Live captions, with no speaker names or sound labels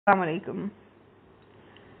Assalamu alaikum.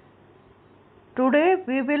 Today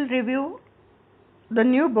we will review the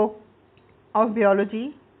new book of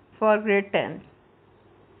biology for grade 10.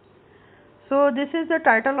 So this is the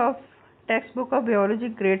title of textbook of biology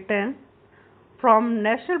grade 10 from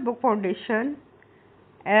National Book Foundation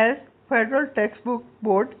as Federal Textbook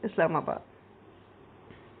Board, Islamabad.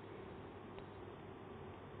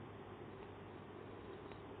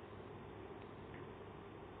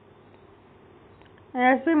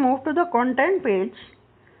 As we move to the content page,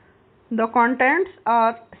 the contents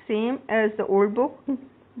are same as the old book.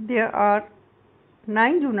 There are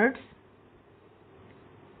 9 units.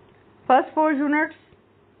 First 4 units: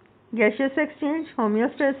 gaseous exchange,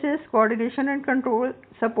 homeostasis, coordination and control,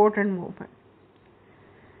 support and movement.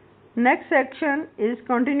 Next section is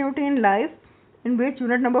continuity in life, in which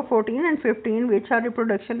unit number 14 and 15, which are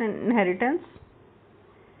reproduction and inheritance.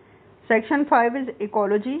 Section 5 is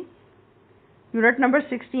ecology. Unit number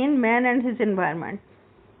 16, man and his environment.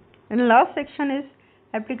 And last section is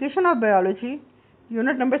application of biology.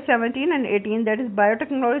 Unit number 17 and 18, that is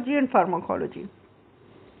biotechnology and pharmacology.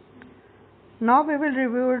 Now we will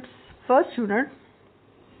review its first unit.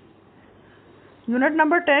 Unit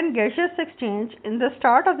number 10, gaseous exchange. In the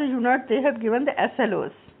start of the unit, they have given the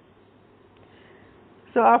SLOs.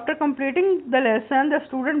 So after completing the lesson, the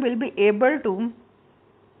student will be able to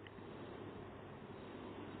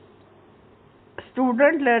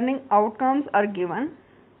student learning outcomes are given.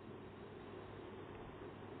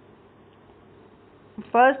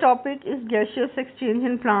 First topic is gaseous exchange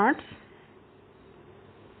in plants,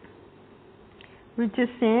 which is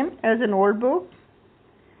same as an old book.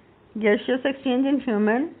 Gaseous exchange in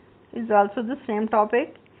human is also the same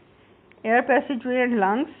topic. Air passageway and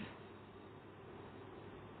lungs.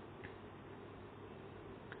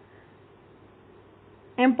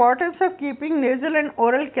 Importance of keeping nasal and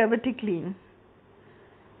oral cavity clean.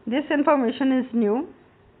 This information is new.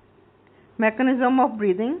 Mechanism of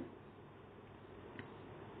breathing.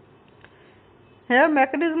 Here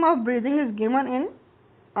mechanism of breathing is given in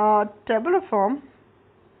tabular form.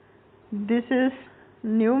 This is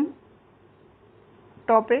new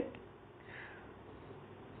topic.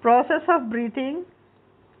 Process of breathing,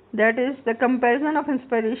 that is the comparison of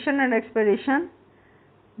inspiration and expiration.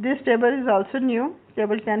 This table is also new,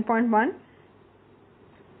 table 10.1.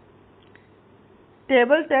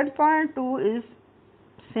 Table 10.2 is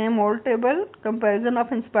same old table, comparison of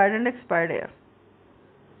inspired and expired air.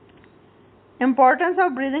 Importance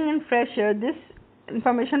of breathing in fresh air, this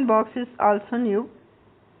information box is also new.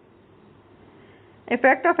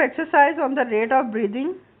 Effect of exercise on the rate of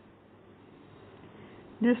breathing,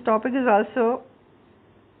 this topic is also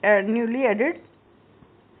newly added.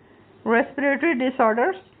 Respiratory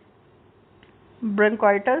disorders,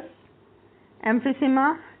 bronchitis,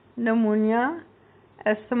 emphysema, pneumonia,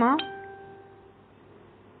 asthma,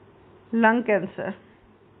 lung cancer.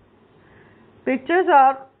 Pictures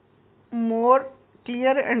are more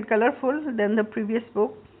clear and colorful than the previous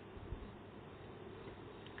book.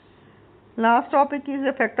 Last topic is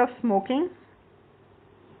effect of smoking.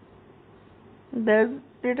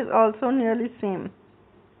 It is also nearly same.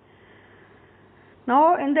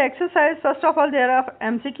 Now in the exercise, first of all there are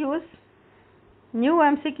MCQs. New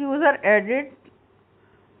MCQs are added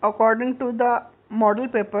according to the model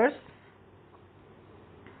papers.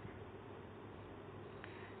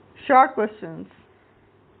 Short questions.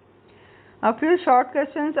 A few short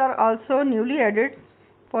questions are also newly added.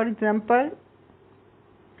 For example,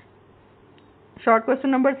 short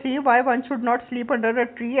question number 3, why one should not sleep under a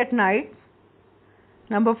tree at night.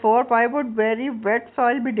 Number 4, why would very wet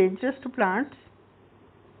soil be dangerous to plants.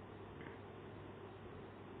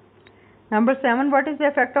 Number 7, what is the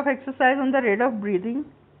effect of exercise on the rate of breathing.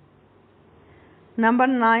 Number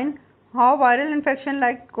 9, how viral infection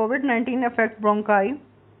like COVID-19 affects bronchi.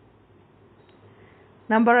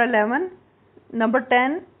 Number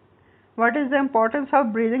 10, what is the importance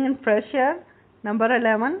of breathing in fresh air. Number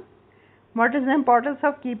 11, what is the importance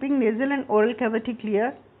of keeping nasal and oral cavity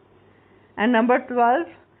clear. And number 12,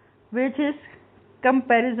 which is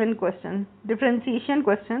comparison question, differentiation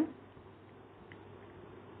question.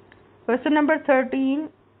 Question number 13,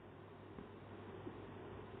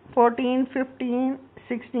 14, 15,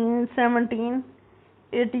 16, 17,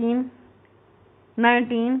 18,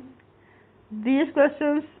 19. These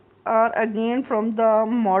questions are again from the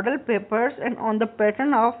model papers and on the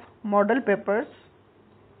pattern of model papers.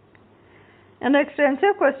 And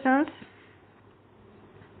extensive questions,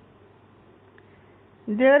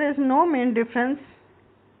 there is no main difference.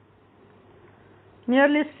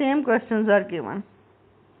 Nearly same questions are given.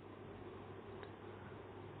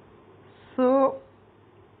 So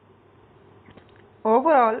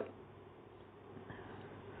Overall,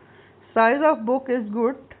 size of book is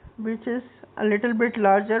good, which is a little bit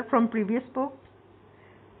larger from previous book.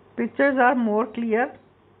 Pictures are more clear.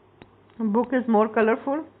 Book is more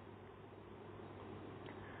colorful.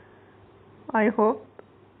 I hope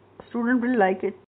student will like it.